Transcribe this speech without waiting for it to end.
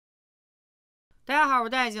大家好，我是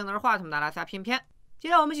戴镜拿着话筒的阿拉斯加片片。今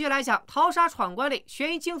天我们继续来讲逃杀闯关类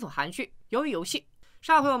悬疑惊悚韩剧《鱿鱼游戏》。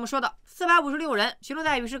上回我们说到，456人集中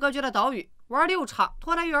在与世隔绝的岛屿，玩6场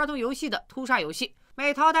脱胎于儿童游戏的屠杀游戏，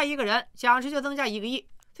每淘汰1个人，奖池就增加1个亿。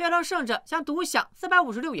最终胜者将独享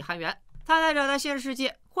456亿韩元。参赛者在现实世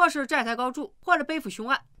界或是债台高筑，或者背负凶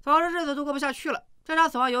案，总之日子都过不下去了。这场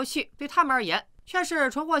死亡游戏对他们而言，却是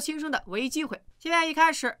重获新生的唯一机会。即便一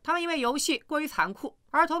开始他们因为游戏过于残酷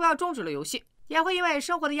而投票终止了游戏，也会因为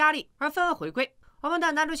生活的压力而纷纷回归。我们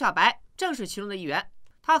的男主小白正是其中的一员。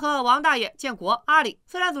他和王大爷、建国、阿里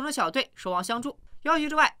4人组成小队，守望相助。游戏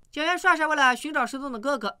之外，警员帅帅为了寻找失踪的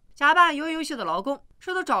哥哥，假扮鱿鱼游戏的劳工，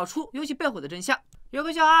试图找出游戏背后的真相。有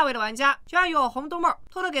个叫阿伟的玩家，居然有红豆帽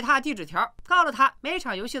偷偷给他递纸条，告诉他每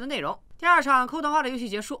场游戏的内容。第2场抠腾化的游戏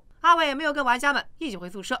结束，阿伟没有跟玩家们一起回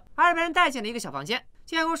宿舍，而是被人带进了一个小房间。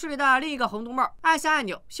监控室里的另一个红豆帽按下按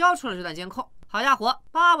钮消除了这段监控。好家伙，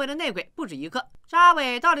帮阿伟的内鬼不止一个。这阿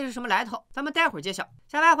伟到底是什么来头？咱们待会儿揭晓。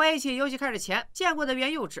小白回忆起游戏开始前见过的原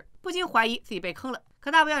幼稚，不禁怀疑自己被坑了。可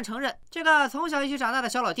他不愿承认，这个从小一起长大的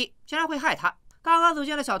小老弟竟然会害他。刚刚组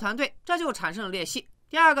建了小团队，这就产生了裂隙。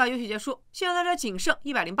第2个游戏结束，幸存者仅剩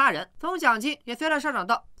108人，总奖金也随着上涨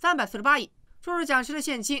到348亿。注入奖池的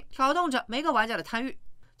现金挑动着每个玩家的贪欲。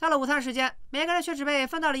到了午餐时间，每个人却只被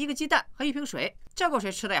分到了1个鸡蛋和1瓶水，这够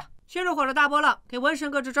谁吃的呀？巡视火的大波浪给纹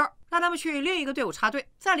身哥支招，让他们去另一个队伍插队，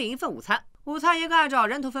再领一份午餐。午餐严格按照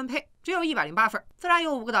人头分配，只有108份，自然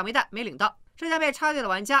有5个倒霉蛋没领到。之前被插队的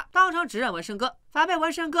玩家当场指认纹身哥，反被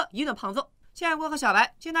纹身哥一顿胖揍。建国和小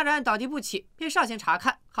白见那人倒地不起，便上前查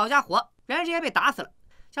看。好家伙，人直接被打死了。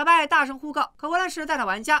小白大声呼告，可无论是在场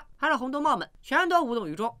玩家还是红豆帽们，全都无动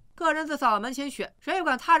于衷。个人自扫门前雪，谁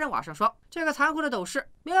管他人瓦上霜？这个残酷的斗士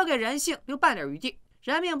没有给人性留半点余地。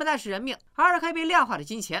人命不再是人命，而是可以被量化的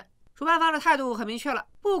金钱。主办方的态度很明确了，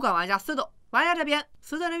不管玩家私斗，玩家这边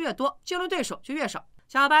死的人越多，竞争对手就越少。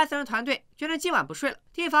小白4人团队决定今晚不睡了，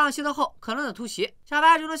提防熄灯后可能的突袭。小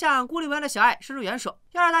白主动向孤立无援的小爱伸出援手，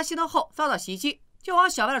要让他熄灯后遭到袭击，就往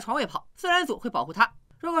小白的床位跑，4人组会保护他。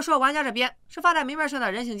如果说玩家这边是放在明面上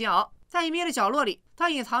的人性煎熬，在隐秘的角落里，它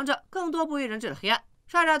隐藏着更多不为人知的黑暗。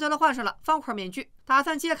帅帅偷偷换上了方块面具，打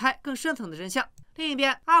算揭开更深层的真相。另一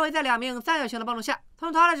边，阿伟在2名三角形的帮助下，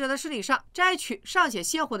从逃来者的尸体上摘取尚且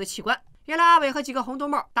鲜活的器官。原来阿伟和几个红豆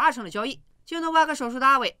帽达成了交易，精通外科手术的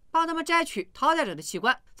阿伟帮他们摘取淘汰者的器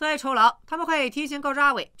官，作为酬劳，他们会提前告知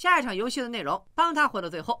阿伟下一场游戏的内容，帮他活到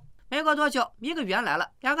最后。没过多久，一个圆来了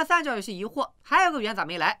，2个三角有些疑惑，还有个圆咋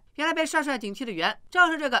没来？原来被帅帅顶替的圆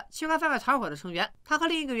正是这个器官贩卖团伙的成员，他和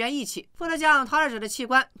另一个圆一起负责将淘汰者的器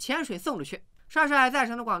官潜水送出去。帅帅再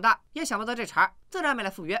生的广大，也想不到这茬，自然没来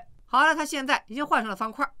赴约。好了，他现在已经换成了方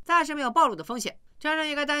块，暂时没有暴露的风险。真正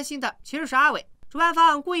应该担心的其实是阿伟。主办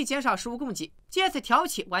方故意减少食物供给，借此挑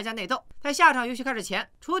起玩家内斗，在下场游戏开始前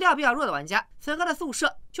除掉比较弱的玩家。此刻的宿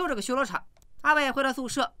舍就是个修罗场。阿伟回到宿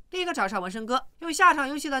舍，立刻找上纹身哥，用下场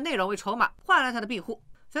游戏的内容为筹码，换来他的庇护。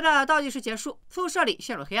随着倒计时结束，宿舍里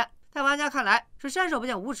陷入黑暗，在玩家看来是伸手不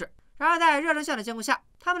见五指。然而在热成像的监控下，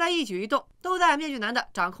他们的一举一动都在面具男的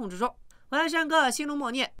掌控之中。纹身哥心中默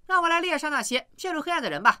念：让我来猎杀那些陷入黑暗的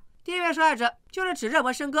人吧。第一位受害者就是指认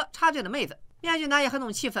纹身哥插队的妹子。面具男也很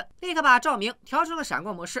懂气氛，立刻把照明调成了闪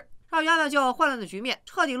光模式，让原本就混乱的局面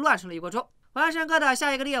彻底乱成了一锅粥。纹身哥的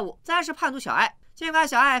下一个猎物自然是叛徒小爱。尽管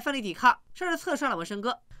小爱奋力抵抗，甚至刺伤了纹身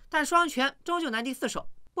哥，但双拳终究难敌4手，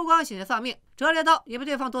不光险些丧命，折叠刀也被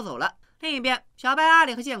对方夺走了。另一边，小白、阿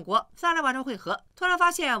里和建国3人完成汇合，突然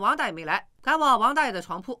发现王大爷没来，赶往王大爷的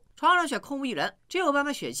床铺，床上却空无一人，只有斑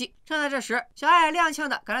斑血迹。正在这时，小爱踉跄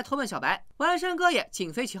的赶来投奔小白，纹身哥也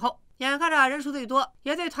紧随其后。眼看着人数最多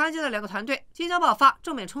也最团结的2个团队即将爆发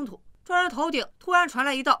正面冲突，众人头顶突然传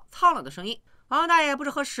来一道苍老的声音。王大爷不知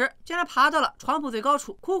何时竟然爬到了床铺最高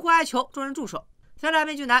处，苦苦哀求众人住手。随着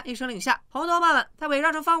面具男一声令下，红豆帽们在伪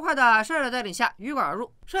装成方块的帅帅带领下鱼贯而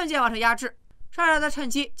入，瞬间完成压制。帅帅则趁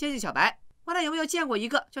机接近小白，问他有没有见过一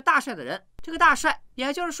个叫大帅的人。这个大帅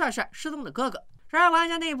也就是帅帅失踪的哥哥。然而玩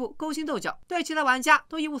家内部勾心斗角，对其他玩家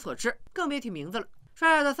都一无所知，更别提名字了。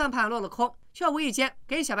帅帅的算盘落了空，却无意间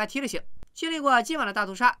给小白提了醒。经历过今晚的大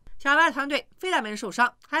屠杀，小白团队非但没人受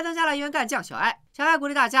伤，还增加了一员干将小爱。小爱鼓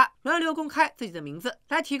励大家轮流公开自己的名字，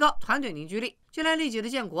来提高团队凝聚力。就连利己的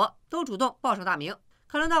建国都主动报上大名。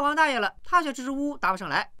可轮到王大爷了，他却支支吾吾答不上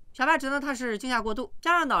来。小白只能他是惊吓过度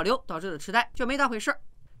加上脑瘤导致的痴呆，就没当回事。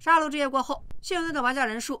杀戮之夜过后，幸存的玩家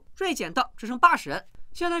人数锐减到只剩80人。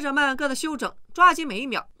幸存者们各自休整，抓紧每一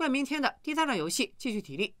秒，为明天的第3场游戏积蓄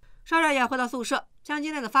体力。帅帅也回到宿舍，将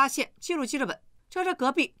今天的发现记录记着本。这时隔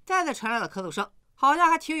壁再次传来了咳嗽声，好像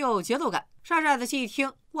还挺有节奏感。帅帅仔细一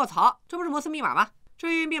听，卧槽，这不是摩斯密码吗？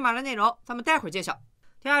至于密码的内容，咱们待会儿揭晓。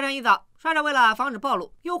第二天一早，帅帅为了防止暴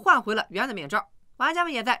露，又换回了原的面罩。玩家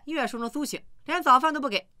们也在一跃中苏醒，连早饭都不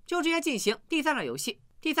给，就直接进行第3场游戏。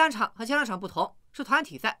第3场和前2场不同，是团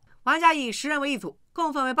体赛，玩家以10人为一组，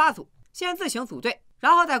共分为8组，先自行组队，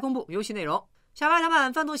然后再公布游戏内容。小白他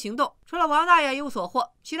们分头行动，除了王大爷一无所获，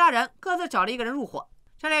其他人各自找了一个人入伙。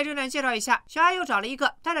这里重点介绍一下，小白又找了一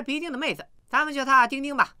个戴着鼻钉的妹子，咱们叫她丁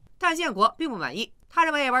丁吧。但建国并不满意，他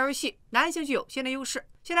认为玩游戏男性具有先天优势。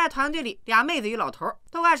现在团队里俩妹子与老头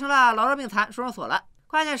都快成了老弱病残收容所了。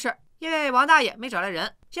关键是因为王大爷没找来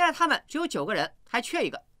人，现在他们只有9个人，还缺一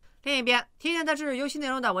个。另一边，提前得知游戏内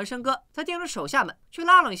容的纹身哥则叮嘱手下们去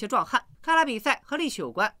拉拢一些壮汉，看来比赛和力气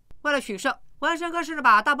有关。为了取胜，纹身哥甚至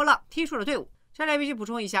把大波浪踢出了队伍。这里必须补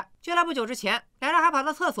充一下，就在不久之前，俩人还跑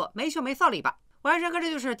到厕所没羞没臊了一把。纹身哥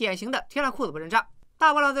这就是典型的贴了裤子不认账。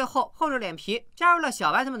大波浪最后厚着脸皮加入了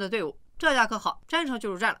小白他们的队伍，这下可好，真成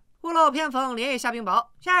救助站了。屋漏偏逢连夜下冰雹，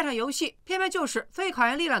下一场游戏偏偏就是最考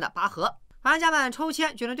验力量的拔河。玩家们抽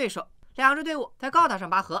签决定对手，2支队伍在高塔上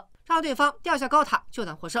拔河，让对方掉下高塔就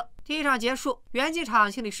算获胜。第1场结束，原进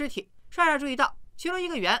场清理尸体，帅帅注意到其中一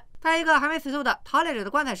个圆在一个还没死透的逃猎者的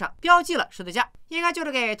棺材上标记了十字架，应该就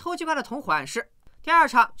是给偷鸡瓜的同伙暗示。第2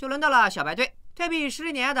场就轮到了小白队，对比实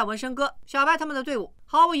力碾压的纹身哥，小白他们的队伍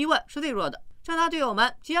毫无疑问是最弱的。正当队友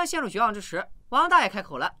们即将陷入绝望之时，王大爷开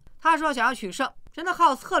口了，他说想要取胜只能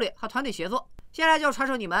靠策略和团队协作，现在就传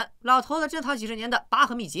授你们老头子珍藏几十年的拔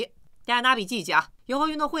河秘籍，大家拿笔记一记啊，以后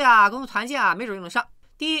运动会啊、公司团建啊，没准用得上。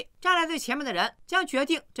第一，站在最前面的人将决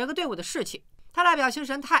定整个队伍的士气，他的表情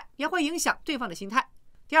神态也会影响对方的心态。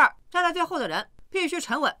第2，站在最后的人必须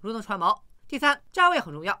沉稳如同船锚。第3，站位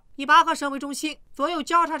很重要，以拔河绳为中心，左右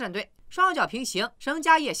交叉站队，双脚平行，绳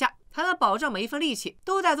加腋下，才能保证每一分力气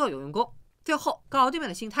都在做有用功。最后搞对面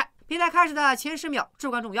的心态，比赛开始的前10秒至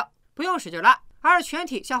关重要，不用使劲拉，而是全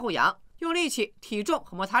体向后仰，用力气、体重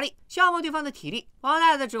和摩擦力消磨对方的体力。王大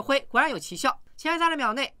爷的指挥果然有奇效，前30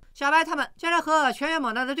秒内，小白他们竟然和全员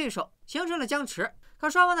猛男的对手形成了僵持。可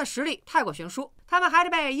双方的实力太过悬殊，他们还是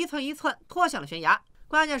被一寸一寸拖向了悬崖。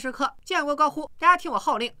关键时刻，建国高呼：“大家听我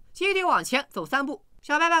号令！”集体往前走3步，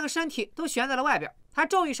小白半个身体都悬在了外边，才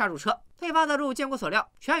终于刹住车。对方则如建国所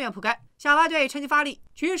料，全员扑开。小白队趁机发力，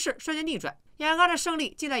局势瞬间逆转，眼看着胜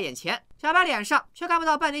利近在眼前，小白脸上却看不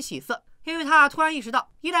到半点喜色，因为他突然意识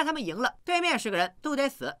到，一旦他们赢了，对面10个人都得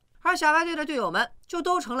死，而小白队的队友们就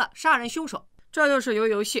都成了杀人凶手。这就是鱿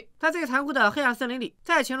鱼游戏在最残酷的黑暗森林里，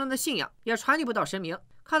再虔诚的信仰也传递不到神明。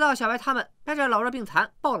看到小白他们带着老弱病残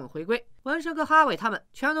爆冷回归，纹身哥哈伟他们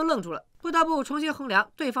全都愣住了，不得不重新衡量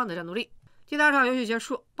对方的战斗力。第3场游戏结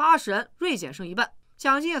束，80人锐减剩一半，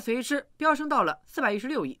奖金也随之飙升到了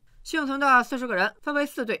416亿。幸存的40个人分为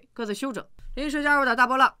4队，各自休整。临时加入的大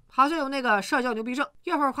波浪好像有那个社交牛逼症，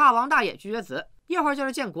一会儿夸王大爷拒绝子，一会儿就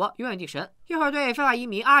是建国永远地神，一会儿对非法移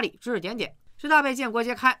民阿里指指点点，直到被建国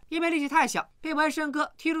揭开因为力气太小被纹身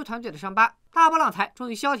哥踢出团队的伤疤，大波浪才终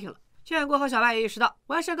于消停了。建国和小白也意识到，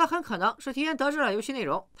纹身哥很可能是提前得知了游戏内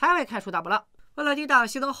容才会开除大波浪。为了抵挡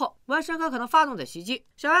熄灯后纹身哥可能发动的袭击，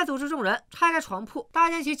小白组织众人拆开床铺，搭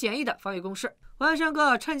建起简易的防御工事。纹身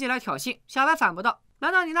哥趁机来挑衅，小白反驳道：“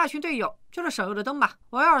难道你那群队友就是省油的灯吗？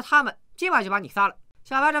我要是他们，今晚就把你杀了。”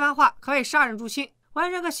小白这番话可谓杀人诛心，纹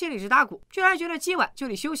身哥心里直打鼓，居然觉得今晚就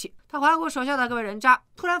得休息。他环顾手下的各位人渣，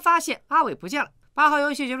突然发现阿伟不见了。拔河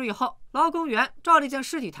游戏结束以后，劳工员照例将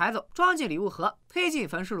尸体抬走，装进礼物盒，推进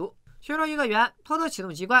焚尸炉。其中一个员偷偷启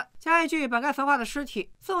动机关，将一具本该焚化的尸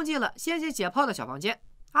体送进了先解剖的小房间。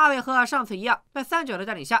阿伟和上次一样，在3角的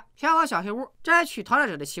带领下前往小黑屋摘取逃难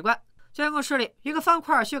者的器官。监控室里，一个方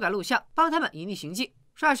块修改录像，帮他们隐匿行迹。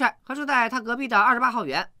帅帅和住在他隔壁的28号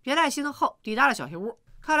员也在熄灯后抵达了小黑屋。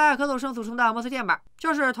看来可走生死中的摩斯电码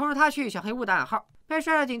就是同时他去小黑屋的暗号。被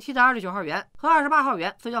帅帅顶替的29号员和28号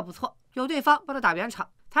员私交不错，有对方帮他打圆场，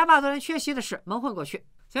才把昨天缺席的事蒙混过去。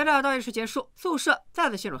随着倒计时结束，宿舍再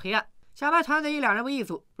次陷入黑暗。小白团队以2人为一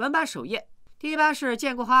组，轮班守夜。第1班是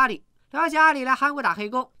建国和阿里，了解阿里来韩国打黑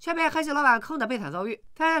工，却被黑心老板坑的悲惨遭遇，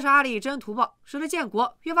再加上阿里知恩图报，使得建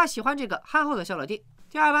国越发喜欢这个憨厚的小老弟。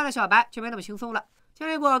第2班的小白就没那么轻松了，经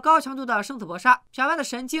历过高强度的生死搏杀，小白的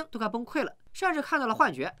神经都快崩溃了，甚至看到了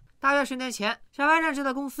幻觉。大约10年前，小白任职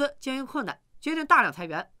的公司经营困难，决定大量裁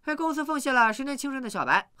员，为公司奉献了10年青春的小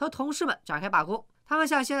白和同事们展开罢工。他们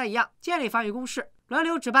像现在一样建立防御工事，轮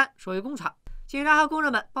流值班守卫工厂。警察和工人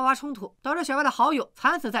们爆发冲突，导致小白的好友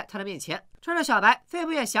惨死在他的面前。这是小白最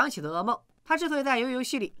不愿想起的噩梦。他之所以在鱿鱼游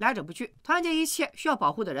戏里来者不拒，团结一切需要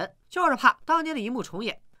保护的人，就是怕当年的一幕重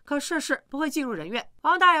演。可世事不会尽如人愿，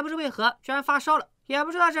王大爷不知为何居然发烧了，也不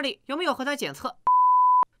知道这里有没有核酸检测。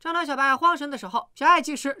正当小白慌神的时候，小爱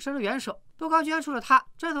及时伸出援手，杜刚捐出了他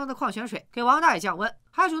珍藏的矿泉水给王大爷降温，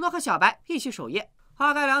还主动和小白一起守夜。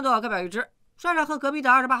花开2朵，各表一枝。帅帅和隔壁的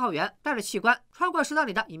28号员带着器官穿过食堂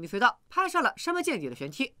里的隐秘隧道，攀上了深不见底的悬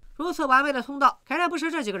梯。如此完美的通道，肯定不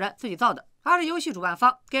是这几个人自己造的，而是游戏主办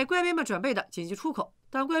方给贵宾们准备的紧急出口。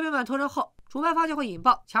等贵宾们脱身后，主办方就会引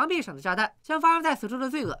爆墙壁上的炸弹，将发生在此处的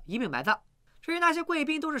罪恶一并埋葬。至于那些贵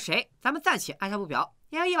宾都是谁，咱们暂且按下不表，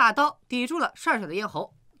因为一把刀抵住了帅帅的咽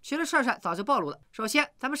喉。其实帅帅早就暴露了。首先，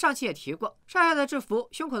咱们上期也提过，帅帅的制服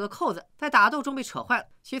胸口的扣子在打斗中被扯坏了。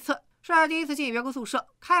其次，帅帅第一次进员工宿舍，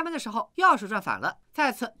开门的时候钥匙转反了。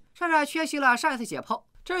再次，帅帅缺席了上一次解剖，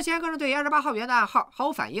之前更是对28号员的暗号毫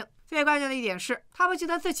无反应。最关键的一点是，他不记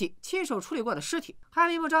得自己亲手处理过的尸体，还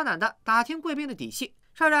明目张胆地打听贵宾的底细。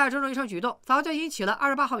帅帅种种一声举动，早就引起了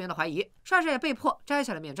28号员的怀疑。帅帅也被迫摘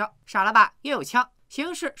下了面罩。傻了吧？也有枪。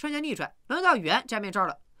形势瞬间逆转，轮到袁摘面罩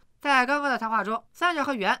了。在刚刚的谈话中，三角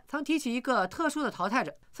和袁曾提起一个特殊的淘汰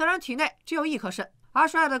者，此人体内只有1颗肾，而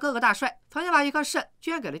帅帅的哥哥大帅曾经把1颗肾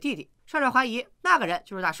捐给了弟弟。帅帅怀疑那个人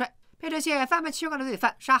就是大帅，被这些贩卖器官的罪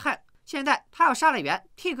犯杀害了。现在他要杀了袁，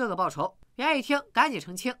替哥哥报仇。袁一听，赶紧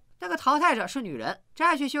澄清，那个淘汰者是女人，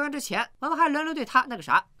摘取器官之前，我们还轮流对她那个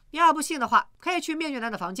啥。你要不信的话，可以去面具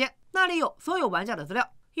男的房间，那里有所有玩家的资料。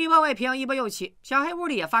一波未平，一波又起，小黑屋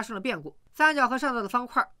里也发生了变故。三角和上座的方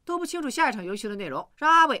块都不清楚下一场游戏的内容，让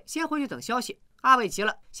阿伟先回去等消息。阿伟急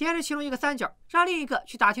了，挟持其中一个三角，让另一个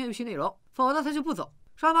去打听游戏内容，否则他就不走。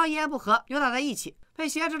双方一言不合，扭打在一起，被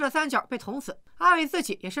挟持的三角被捅死，阿伟自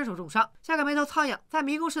己也身受重伤，像个没头苍蝇，在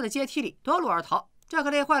迷宫式的阶梯里夺路而逃。这可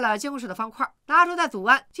累坏了监控室的方块，拿出在祖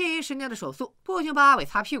湾禁淫10年的手速，不停帮阿伟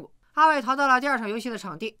擦屁股。阿伟逃到了第2场游戏的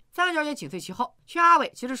场地，三角也紧随其后，劝阿伟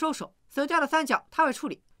及时收手，死掉的三角他会处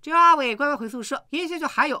理。只要阿伟乖乖回宿舍，一切就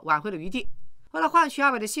还有挽回的余地。为了换取阿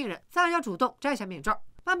伟的信任，三角主动摘下面罩，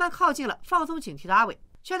慢慢靠近了放松警惕的阿伟，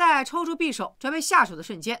却在抽出匕首准备下手的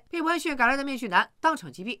瞬间，被闻讯赶来的面具男当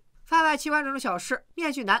场击毙。贩卖器官这种小事，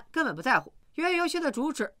面具男根本不在乎。元宇游戏的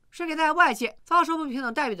主旨是给在外界遭受不平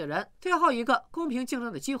等待遇的人最后一个公平竞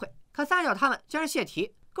争的机会，可三角他们竟然泄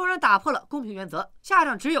题，公然打破了公平原则，下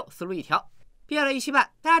场只有死路一条。憋了1期半，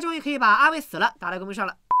大家终于可以把阿伟死了打在公屏上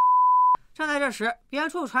了。正在这时，远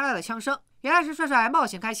处传来了枪声，原来是帅帅冒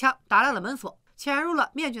险开枪打烂了门锁，潜入了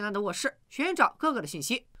面具男的卧室，寻找哥哥的信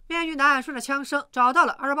息。面具男顺着枪声找到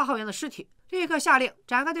了28号员的尸体，立刻下令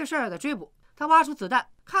展开对帅帅的追捕。他挖出子弹，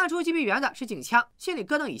看出击毙员的是警枪，心里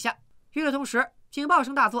咯噔一下。与此同时，警报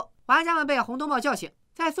声大作，玩家们被红灯帽叫醒，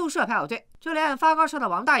在宿舍排好队，就连发高烧的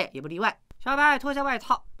王大爷也不例外。小白脱下外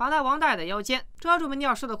套，绑在王大爷的腰间，遮住没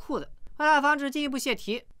尿湿的裤子。为了防止进一步泄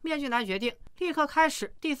题，面具男决定立刻开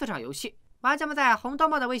始第4场游戏。玩家们在红灯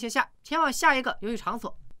帽的威胁下，前往下一个游戏场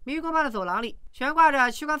所。迷宫般的走廊里悬挂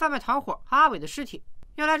着器官贩卖团伙和阿伟的尸体，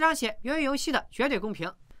用来彰显鱿鱼游戏的绝对公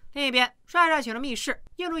平。另一边，帅帅进了密室，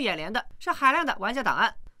映入眼帘的是海量的玩家档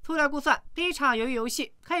案。粗略估算，第1场鱿鱼游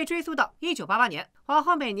戏可以追溯到1988年，往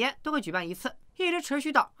后每年都会举办一次，一直持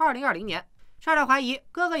续到2020年。帅帅怀疑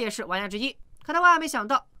哥哥也是玩家之一，可他万万没想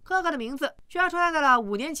到，哥哥的名字居然出现在了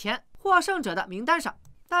5年前获胜者的名单上。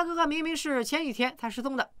但哥哥明明是前几天才失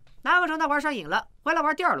踪的，难不成他玩上瘾了，回来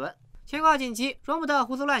玩第2轮？情况紧急，容不得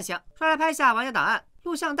胡思乱想，帅帅拍下玩家档案、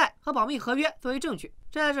录像带和保密合约作为证据。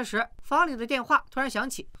正在这时，房里的电话突然响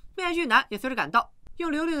起，面具男也随之赶到，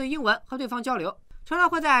用流利的英文和对方交流，承诺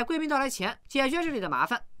会在贵宾到来前解决这里的麻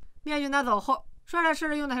烦。面具男走后，帅帅试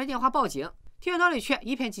着用那台电话报警，听筒里却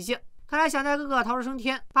一片寂静。看来想带哥哥逃出升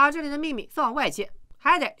天，把这里的秘密送往外界，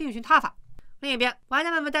还得另寻他法。另一边，玩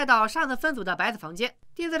家们被带到上次分组的白子房间。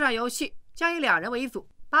第4场游戏将以2人为一组，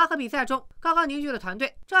拔河比赛中刚刚凝聚的团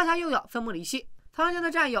队，这下又要分崩离析。曾经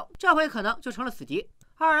的战友，这回可能就成了死敌。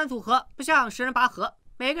2人组合不像10人拔河，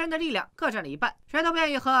每个人的力量各占了一半，谁都不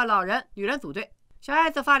愿意和老人、女人组队。小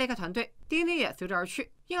爱自发离开团队，丁丁也随之而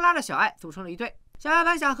去，硬拉着小爱组成了一队。小爱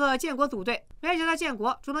本想和建国组队，没想到建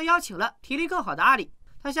国主动邀请了体力更好的阿里。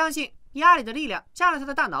他相信以阿里的力量加了他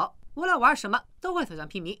的大脑，无论玩什么都会所向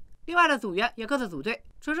披靡。另外的组员也各自组队，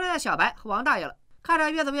只剩下小白和王大爷了。看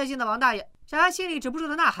着越走越近的王大爷，小白心里止不住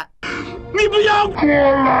的呐喊：“你不要过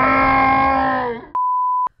来！”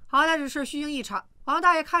好在只是虚惊一场，王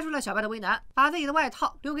大爷看出了小白的为难，把自己的外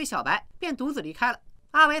套留给小白，便独自离开了。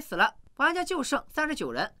阿伟死了，玩家就剩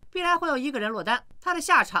39人，必然会有1个人落单，他的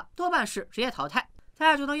下场多半是直接淘汰。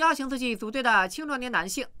在主动邀请自己组队的青壮年男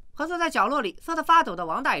性和坐在角落里瑟瑟发抖的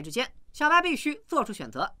王大爷之间，小白必须做出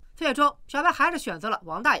选择。最终，小白还是选择了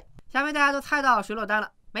王大爷。下面大家都猜到谁落单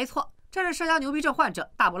了？没错，这是社交牛逼症患者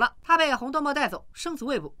大波浪，他被红灯帽带走，生死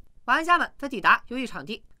未卜。玩家们则抵达游戏场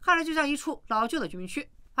地，看着就像一处老旧的居民区。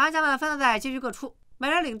玩家们分散在街区各处，每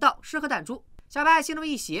人领到10颗弹珠。小白心中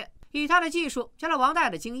一喜，以他的技术加了王大爷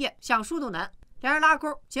的经验，想输都难。2人拉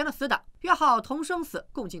钩，结了死党，约好同生死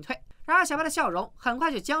共进退。然而小白的笑容很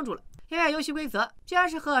快就僵住了，因为游戏规则竟然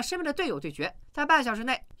是和身边的队友对决，在半小时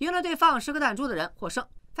内赢了对方10个弹珠的人获胜。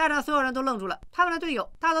在场所有人都愣住了，他们的队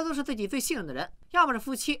友大多都是自己最信任的人，要么是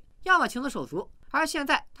夫妻，要么情同手足，而现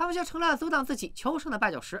在他们却成了阻挡自己求胜的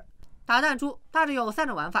绊脚石。打弹珠大致有3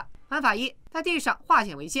种玩法。玩法1，在地上画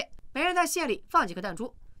线为界，每人在线里放几颗弹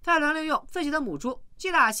珠，再轮流用自己的母珠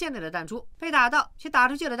击打线内的弹珠，被打到且打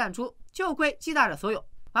出界的弹珠就归击打者所有。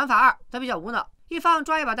玩法2则比较无脑，一方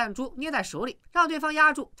抓一把弹珠捏在手里，让对方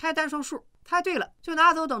压住，猜单双数，猜对了就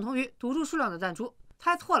拿走等同于赌注数量的弹珠，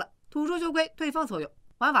猜错了赌注就归对方所有。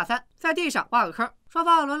玩法3，在地上挖个坑，双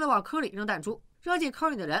方轮流往坑里扔弹珠，扔进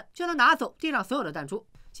坑里的人就能拿走地上所有的弹珠。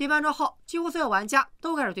几分钟后，几乎所有玩家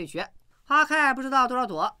都开始对决。花开不知道多少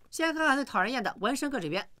朵，先看看最讨人厌的纹身哥这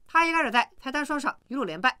边，他一开始在菜单双上一路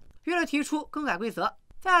连败，于是提出更改规则，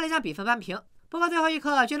再来将比分扳平。不过最后一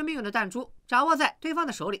颗决定命运的弹珠掌握在对方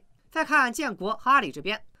的手里。再看建国和阿里这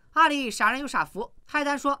边，阿里傻人有傻福，开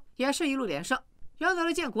单说也是一路连胜，赢走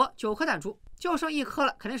了建国9颗弹珠，就剩1颗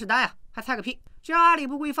了，肯定是单呀，还猜个屁！只要阿里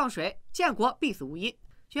不故意放水，建国必死无疑。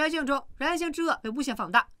绝境中人性之恶被无限放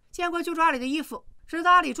大，建国揪住阿里的衣服，指责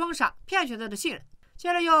阿里装傻，骗取他的信任，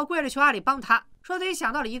接着又跪着求阿里帮他，说自己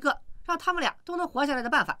想到了一个让他们俩都能活下来的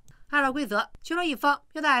办法。按照规则，其中一方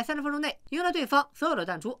要在30分钟内赢了对方所有的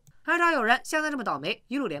弹珠，很少有人像他这么倒霉，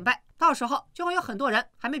一路连败，到时候就会有很多人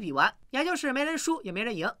还没比完，也就是没人输也没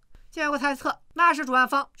人赢。建国猜测那时主办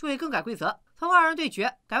方就会更改规则，从2人对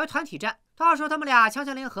决改为团体战，到时候他们俩强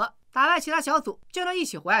强联合，打败其他小组就能一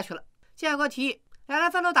起活下去了。建国提议2人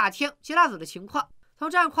分头打听其他组的情况，从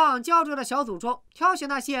战况焦灼的小组中挑选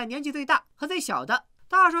那些年纪最大和最小的，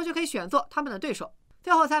到时候就可以选做他们的对手。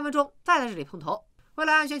最后3分钟再在这里碰头。为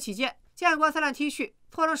了安全起见，建国撕烂 T 恤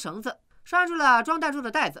搓成绳子，拴住了装弹珠的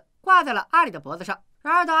袋子，挂在了阿里的脖子上。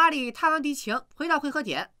然而等阿里探完敌情回到汇合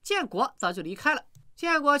点，建国早就离开了。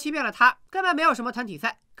建国欺骗了他，根本没有什么团体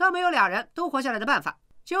赛，更没有2人都活下来的办法，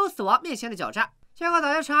只有死亡面前的狡诈。建国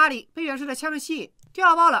早就趁阿里被远处的枪声吸引，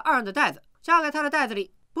调包了2人的袋子，交给他的袋子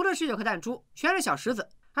里不是19颗弹珠，全是小石子，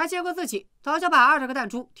而建国自己早就把20颗弹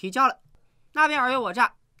珠提交了。那边尔虞我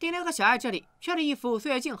诈，丁丁和小爱这里却是一副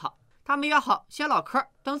岁月静好，他们约好先唠嗑，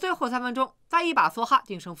等最后3分钟再一把梭哈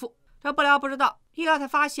定胜负。这不聊不知道，一聊才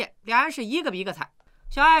发现2人是一个比一个惨。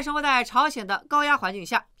小爱生活在朝鲜的高压环境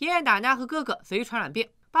下，爷爷奶奶和哥哥死于传染病，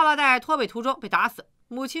爸爸在脱北途中被打死，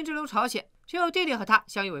母亲滞留朝鲜，只有弟弟和他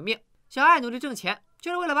相依为命。小爱努力挣钱，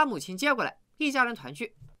就是为了把母亲接过来，一家人团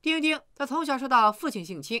聚。丁丁则从小受到父亲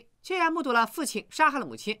性侵，亲眼目睹了父亲杀害了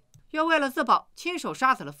母亲，又为了自保亲手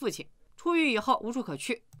杀死了父亲。出狱以后无处可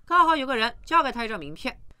去，刚好有个人交给他一张名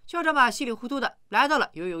片，就这么稀里糊涂的来到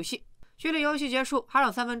了鱿鱼游戏。距离游戏结束还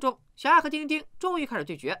剩3分钟，小爱和丁丁终于开始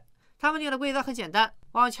对决。他们定的规则很简单，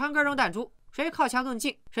往墙根扔弹珠，谁靠墙更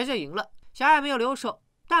近谁就赢了。小爱没有留手，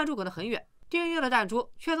弹珠滚得很远，丁丁的弹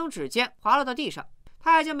珠却从指尖滑落到地上。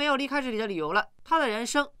他已经没有离开这里的理由了，他的人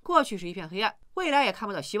生过去是一片黑暗，未来也看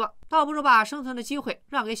不到希望，倒不如把生存的机会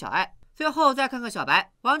让给小爱。最后再看看小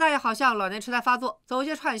白，王大爷好像老年痴呆发作，走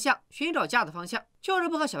街串巷寻找家的方向，就是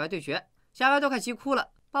不和小白对决。小白都快急哭了，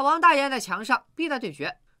把王大爷按在墙上逼他对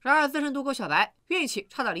决。然而资深赌狗小白运气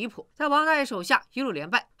差到离谱，在王大爷手下一路连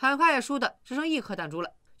败，很快也输的只剩1颗弹珠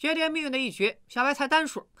了。决定命运的一局，小白猜单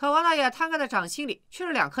数，可王大爷摊开的掌心里却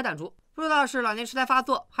是2颗弹珠，不知道是老年痴呆发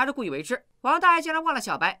作还是故意为之。王大爷竟然忘了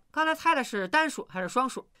小白刚才猜的是单数还是双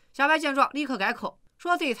数。小白见状立刻改口，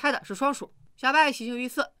说自己猜的是双数。小白喜形于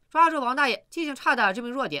色，抓住王大爷记性差的致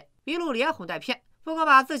命弱点，一路连哄带骗，不光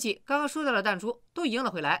把自己刚刚输掉的弹珠都赢了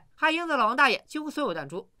回来，还赢走了王大爷几乎所有弹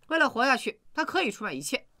珠。为了活下去，他可以出卖一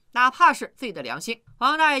切，哪怕是自己的良心。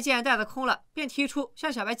王大爷见袋子空了，便提出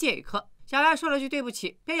向小白借1颗。小白说了句对不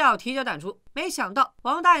起，便要提交弹珠，没想到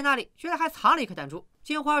王大爷那里居然还藏了1颗弹珠。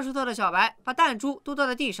惊慌失措的小白把弹珠都倒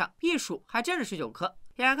在地上，一数还真是19颗。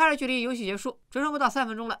眼看着距离游戏结束只剩不到3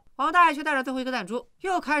分钟了，王大爷却带着最后1颗弹珠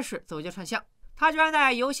又开始走街串巷。他居然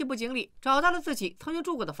在游戏布景里找到了自己曾经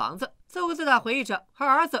住过的房子，自顾自地回忆着和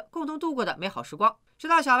儿子共同度过的美好时光。直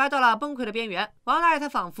到小白到了崩溃的边缘，王大爷才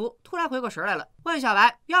仿佛突然回过神来了，问小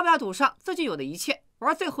白要不要赌上自己有的一切，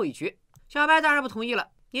玩最后一局。小白当然不同意了，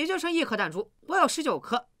你就剩1颗弹珠，我有19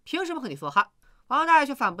颗，凭什么和你梭哈？王大爷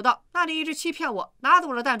却反驳道，那你一直欺骗我，拿走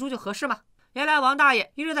我的弹珠就合适吗？原来王大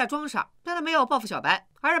爷一直在装傻，但他没有报复小白，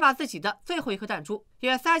而是把自己的最后1颗弹珠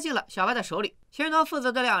也塞进了小白的手里。情同父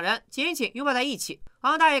子的2人紧紧拥抱在一起。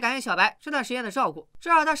王大爷感谢小白这段时间的照顾，至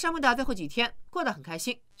少他生命的最后几天过得很开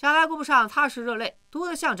心。小白顾不上擦拭热泪，独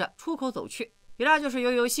自向着出口走去。以上就是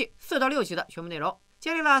鱿鱼游戏4到6集的全部内容。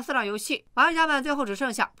经历了4场游戏，玩家们最后只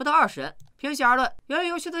剩下不到20人。平心而论，鱿鱼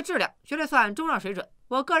游戏的质量绝对算中上水准，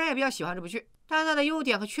我个人也比较喜欢这部剧，但它的优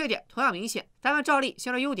点和缺点同样明显。咱们照例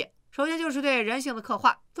先说优点。首先就是对人性的刻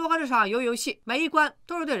画，综合这场鱿鱼游戏，每一关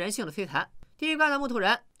都是对人性的摧残。第一关的木头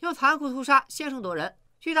人用残酷屠杀先声夺人，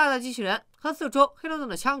巨大的机器人和四周黑洞洞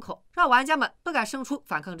的枪口让玩家们不敢生出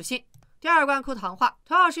反抗之心。第二关哭糖化，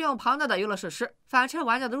同样是用庞大的游乐设施反衬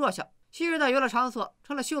玩家的弱小。昔日的游乐场所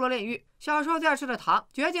成了修罗炼狱，小时候最爱吃的糖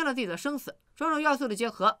决定了自己的生死，种种要素的结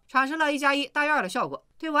合产生了1+1大于2的效果，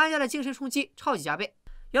对玩家的精神冲击超级加倍。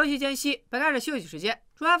游戏间隙本该是休息时间，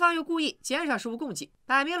主办方又故意减少食物供给，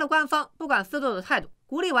摆明了官方不管私斗的态度，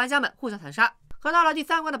鼓励玩家们互相残杀。可到了第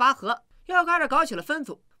3关的拔河，又开始搞起了分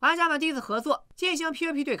组，玩家们第一次合作进行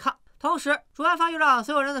PVP 对抗，同时主办方又让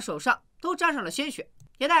所有人的手上都沾上了鲜血，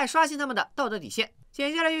也在刷新他们的道德底线。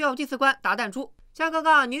紧接着又用第4关打弹珠，将刚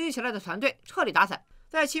刚凝聚起来的团队彻底打散，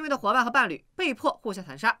在亲密的伙伴和伴侣被迫互相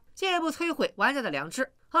残杀，进一步摧毁玩家的良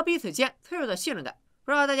知和彼此间脆弱的信任感。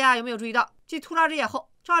不知道大家有没有注意到，继屠杀之夜后，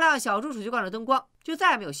照亮小猪主机罐的灯光就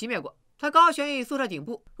再也没有熄灭过。它高悬于宿舍顶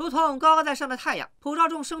部，如同高高在上的太阳，普照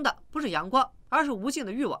众生的不是阳光，而是无尽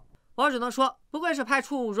的欲望。我只能说，不愧是拍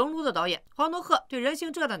出《熔炉》的导演黄东赫，对人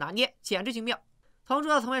性这的拿捏简直精妙。从制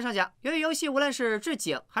作层面上讲，由于游戏无论是置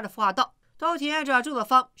景还是服化道，都体现着制作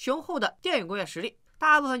方雄厚的电影工业实力，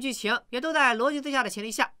大部分剧情也都在逻辑自洽的前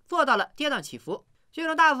提下做到了跌宕起伏，剧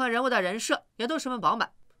中大部分人物的人设也都十分饱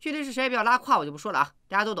满。具体是谁比较拉胯我就不说了啊，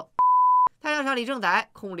大家都懂。再加上李正宰、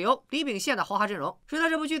孔刘、李秉宪的豪华阵容，使得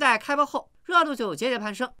这部剧在开播后热度就节节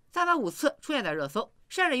攀升，3番5次出现在热搜，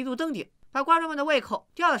甚至一度登顶，把观众们的胃口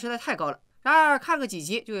吊得实在太高了。然而看个几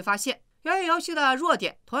集就会发现，由于游戏的弱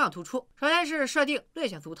点同样突出。首先是设定略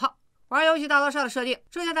显俗套，玩游戏大逃杀的设定，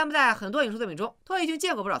之前咱们在很多影视作品中都已经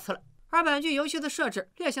见过不少次了。而本剧游戏的设置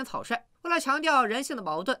略显草率，为了强调人性的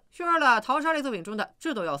矛盾，削弱了逃杀类作品中的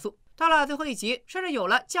智斗要素。到了最后一集，甚至有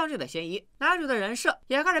了降智的嫌疑，男主的人设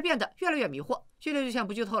也开始变得越来越迷惑。具体就先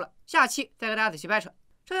不剧透了，下期再给大家仔细掰扯。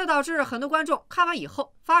这就导致很多观众看完以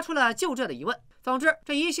后发出了就这的疑问。总之，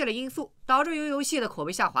这一系列因素导致鱿鱼游戏的口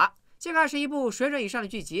碑下滑。尽管是一部水准以上的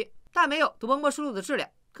剧集，但没有《赌博默示录》的质量，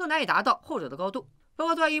更难以达到后者的高度。不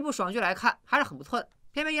过作为一部爽剧来看，还是很不错的。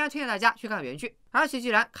片片依然推荐大家去看原剧，而且既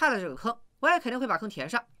然开了这个坑，我也肯定会把坑填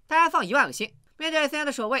上。大家放10000个心。面对森严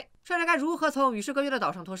的守卫，甚至该如何从与世隔绝的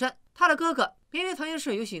岛上脱身？他的哥哥明明曾经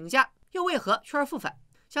是游戏赢家，又为何去而复返？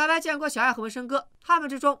小白、建国、小爱和纹身哥，他们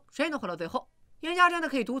之中谁能活到最后？赢家真的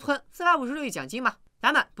可以独吞456亿奖金吗？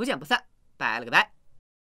咱们不见不散，拜了个拜。